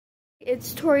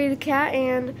It's Tori the cat,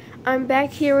 and I'm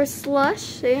back here with Slush.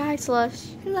 Say hi, Slush.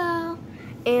 Hello.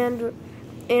 And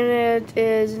it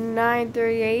is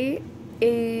 9:38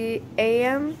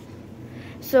 a.m.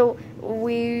 So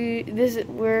we're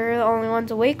the only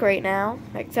ones awake right now,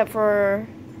 except for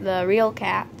the real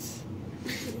cats.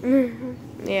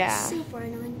 Yeah. Super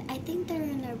annoying. I think they're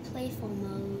in their playful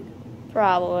mode.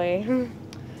 Probably.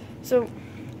 So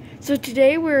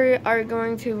today we are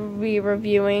going to be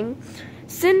reviewing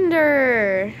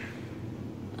Cinder.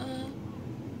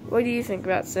 What do you think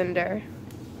about Cinder?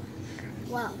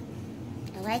 Well,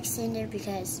 I like Cinder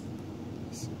because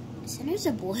Cinder's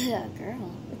a boy or a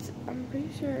girl. I'm pretty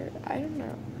sure, I don't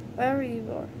know. Whatever you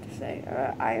want to say.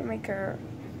 I make her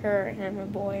and him a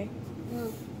boy.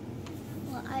 Well,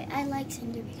 I like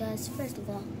Cinder because, first of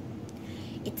all,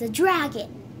 it's a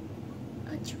dragon.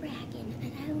 A dragon.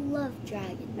 And I love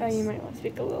dragons. Oh, you might want to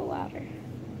speak a little louder.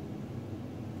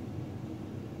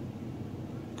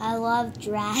 I love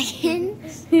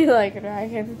dragons. You like a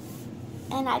dragon?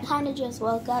 And I kind of just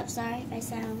woke up. Sorry if I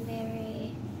sound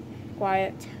very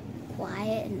Quiet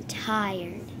and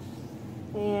tired.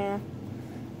 Yeah.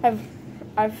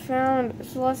 I've found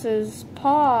Celeste's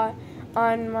paw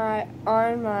on my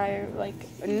like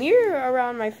near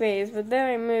around my face, but then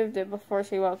I moved it before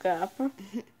she woke up.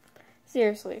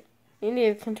 Seriously, you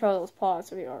need to control those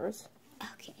paws of yours.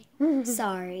 Okay.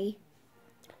 Sorry.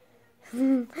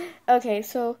 Okay,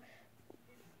 so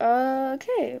let's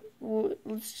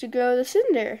go to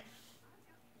Cinder.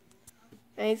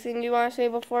 Anything you want to say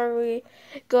before we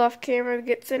go off camera to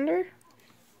get Cinder?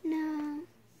 No?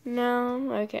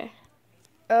 Okay.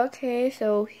 Okay,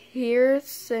 so here's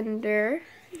Cinder.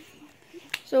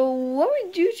 So what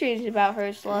would you change about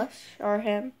her, Slush, or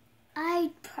him?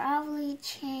 I'd probably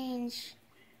change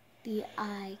the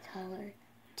eye color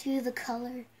to the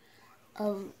color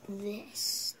of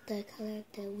this. The color of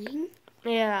the wing.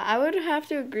 Yeah, I would have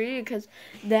to agree because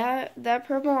that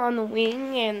purple on the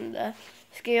wing and the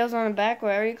scales on the back,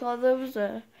 whatever you call those,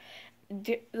 are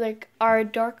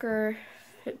darker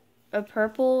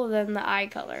purple than the eye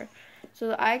color. So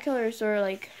the eye color is sort of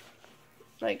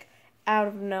like out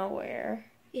of nowhere.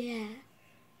 Yeah.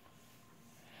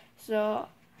 So,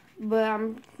 but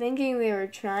I'm thinking they were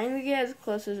trying to get as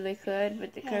close as they could,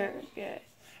 but they couldn't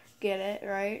get it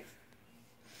right.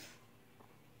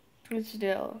 But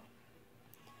still.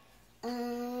 What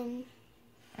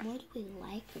do we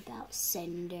like about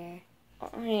Cinder? Oh,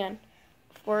 hang on.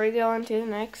 Before we go on to the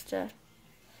next,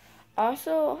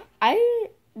 also,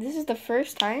 this is the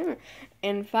first time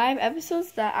in 5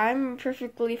 episodes that I'm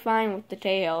perfectly fine with the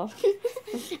tail.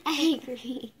 I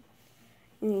agree.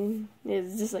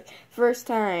 It's just like, first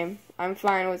time I'm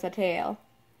fine with the tail.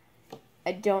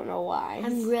 I don't know why.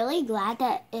 I'm really glad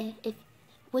that if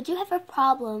would you have a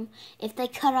problem if they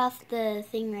cut off the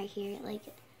thing right here, like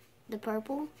the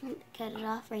purple, cut it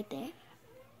off right there?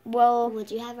 Well, would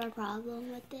you have a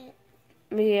problem with it?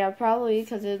 Yeah, probably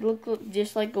because it looked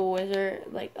just like a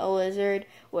lizard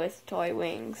with toy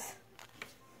wings.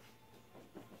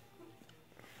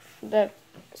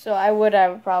 So I would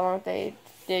have a problem if they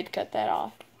did cut that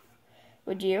off.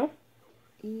 Would you?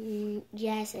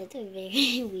 Yes, it's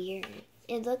very weird.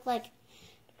 It looked like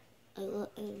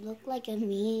a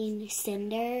mean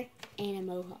Cinder and a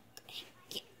mohawk.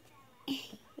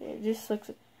 It just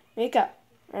looks makeup.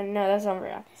 No, that's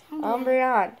Umbreon.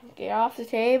 Umbreon, get off the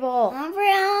table.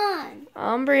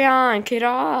 Umbreon, get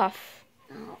off.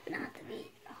 No, not the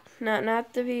beetle.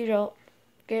 Not the beetle.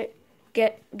 Get.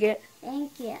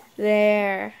 Thank you.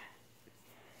 There.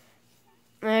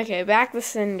 Okay, back to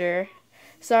Cinder.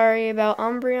 Sorry about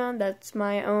Umbreon. That's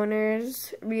my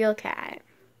owner's real cat.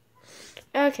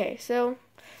 Okay, so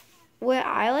what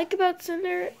I like about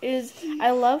Cinder is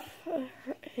I love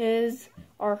his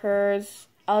or hers.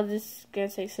 I'll just gonna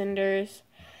say Cinder's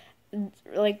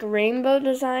like rainbow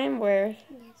design where.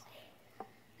 Yes,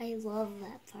 I love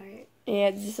that part. Yeah,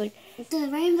 it's just like the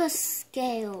rainbow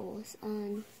scales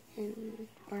on him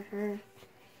or her,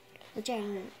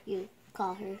 whichever you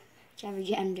call her, whichever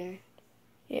gender.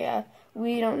 Yeah,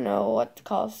 we don't know what to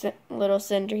call little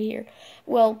Cinder here.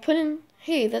 Well,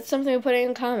 hey, that's something to put in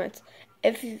the comments.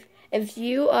 If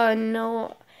you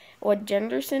know what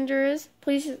gender Cinder is,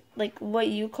 please, like what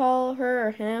you call her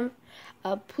or him,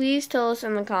 please tell us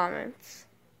in the comments.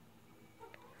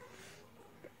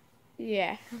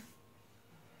 Yeah.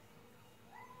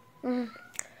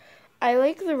 I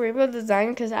like the rainbow design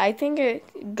because I think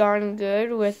it gone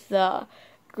good with the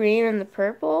green and the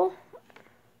purple.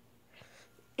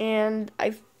 And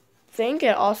I think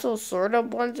it also sort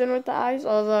of blends in with the eyes,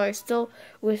 although I still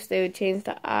wish they would change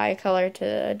the eye color to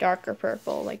a darker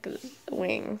purple, like the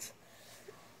wings.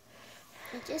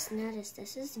 I just noticed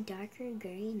this is darker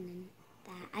green than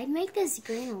that. I'd make this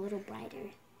green a little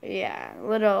brighter. Yeah,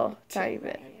 little tiny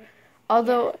bit.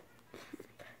 Although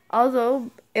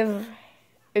if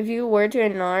you were to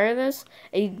ignore this,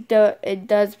 it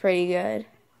does pretty good.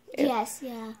 Yes,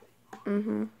 yeah.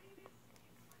 Mhm.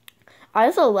 I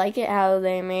also like it how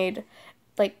they made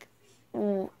like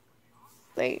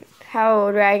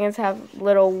how dragons have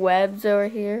little webs over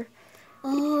here.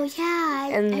 Oh yeah,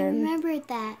 I remembered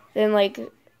that. Then like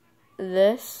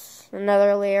this,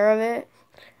 another layer of it.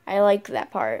 I like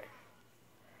that part.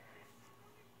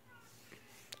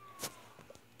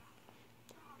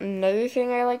 Another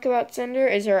thing I like about Cinder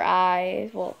is her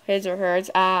eyes. Well, his or hers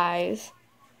eyes.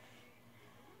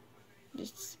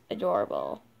 Just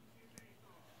adorable.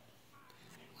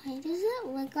 Why does it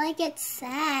look like it's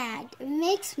sad? It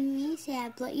makes me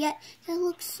sad, but yet it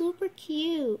looks super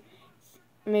cute.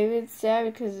 Maybe it's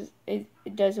sad because it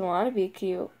doesn't want to be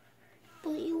cute.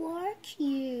 But you are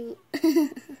cute.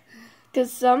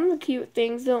 Because some cute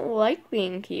things don't like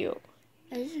being cute.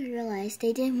 I just realized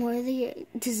they did more of the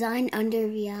design under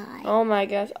the eye. Oh my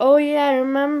gosh. Oh yeah, I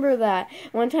remember that.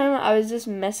 One time I was just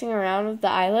messing around with the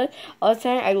eyelid. All of a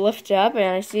sudden I lift up and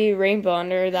I see a rainbow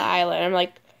under the eyelid. I'm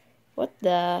like, what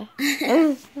the?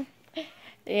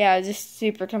 Yeah, I was just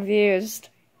super confused.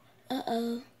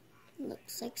 Uh-oh.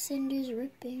 Looks like Cinder's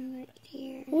ripping right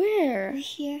here. Where? Right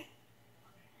here.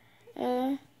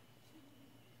 I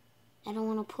don't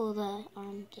want to pull the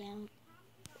arm down.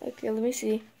 Okay, let me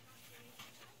see.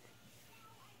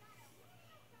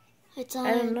 It's on.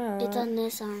 I don't know. It's on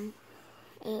this arm.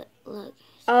 Look.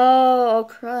 Oh,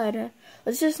 crud.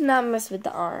 Let's just not mess with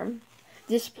the arm.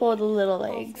 Just pull the little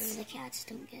legs. Hopefully the cats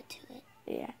don't get to it.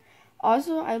 Yeah.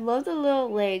 Also, I love the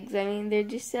little legs. I mean, they're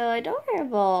just so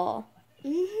adorable.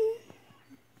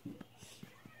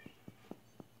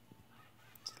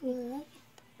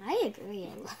 I agree.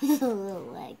 I love the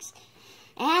little legs.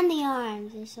 And the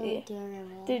arms. They're so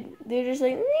adorable. They're just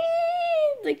like,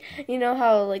 you know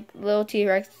how like little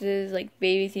T-Rexes, like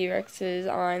baby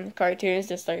T-Rexes on cartoons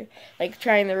just like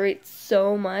trying to reach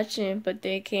so much, but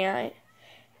they can't.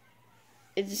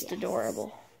 It's just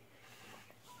adorable.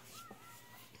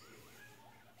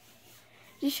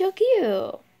 Just so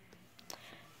cute.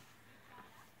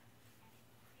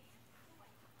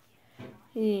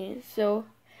 Yeah, so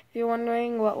if you're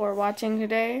wondering what we're watching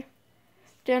today,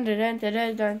 dun dun dun dun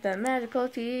dun dun, dun magical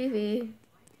TV.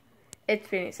 It's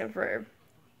Phineas and Ferb.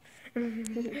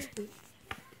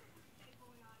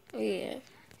 Yeah.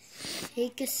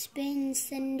 Take a spin,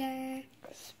 Cinder.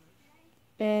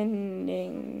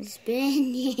 Spinning.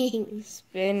 Spinning.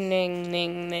 Spinning,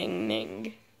 ning, ning,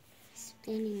 ning.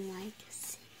 Spinning like a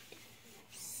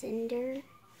cinder.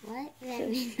 What? That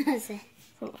means it.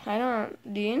 I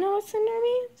don't. Do you know what cinder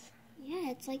means?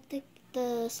 Yeah, it's like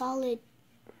the solid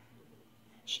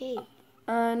shape.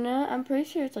 No, I'm pretty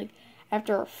sure it's like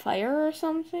after a fire or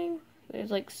something. There's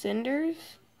like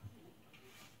cinders.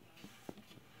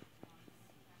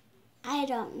 I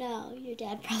don't know. Your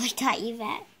dad probably taught you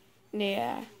that.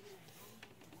 Yeah.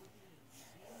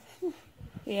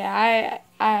 Yeah,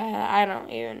 I don't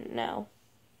even know.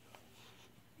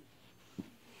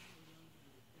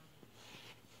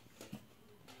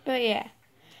 But yeah.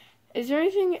 Is there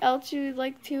anything else you'd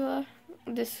like to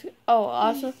oh,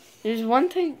 also, there's one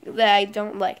thing that I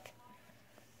don't like.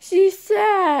 She's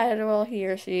sad. Well, he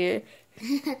or she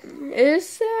is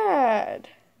sad.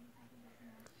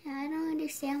 Yeah, I don't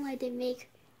understand why they make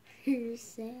her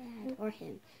sad. Or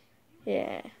him.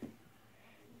 Yeah.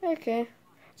 Okay.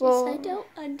 Well, I don't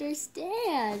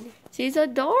understand. She's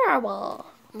adorable.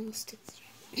 Almost.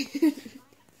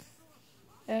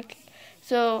 Okay.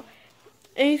 So,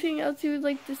 anything else you would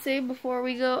like to say before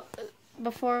we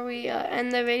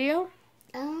end the video?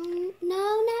 No,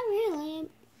 not really.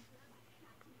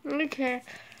 Okay.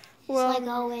 Well, just like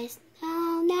always.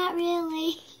 No, not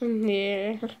really.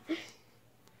 Yeah.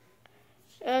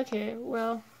 Okay.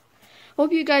 Well,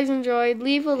 hope you guys enjoyed.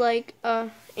 Leave a like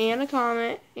and a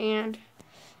comment and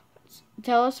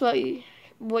tell us what you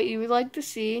would like to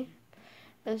see.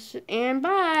 And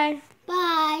bye.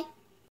 Bye.